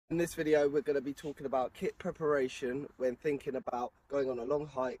In this video, we're going to be talking about kit preparation when thinking about going on a long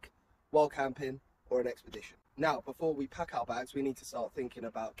hike, while camping, or an expedition. Now, before we pack our bags, we need to start thinking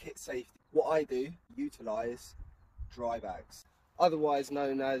about kit safety. What I do, utilize dry bags, otherwise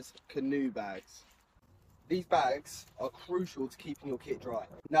known as canoe bags. These bags are crucial to keeping your kit dry.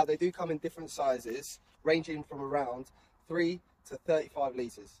 Now, they do come in different sizes, ranging from around 3 to 35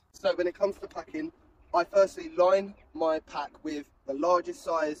 litres. So when it comes to packing, I firstly line my pack with the largest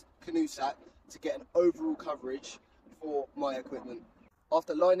size canoe sack to get an overall coverage for my equipment.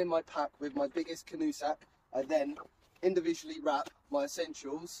 After lining my pack with my biggest canoe sack, I then individually wrap my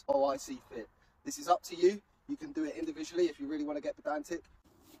essentials how I see fit. This is up to you. You can do it individually if you really want to get pedantic.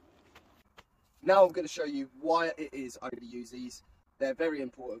 Now I'm going to show you why it is I really use these. They're very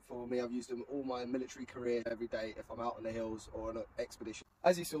important for me. I've used them all my military career every day if I'm out on the hills or on an expedition.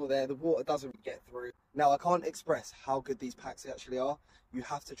 As you saw there, the water doesn't get through. Now I can't express how good these packs actually are. You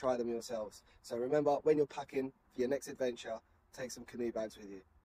have to try them yourselves. So remember, when you're packing for your next adventure, take some canoe bags with you.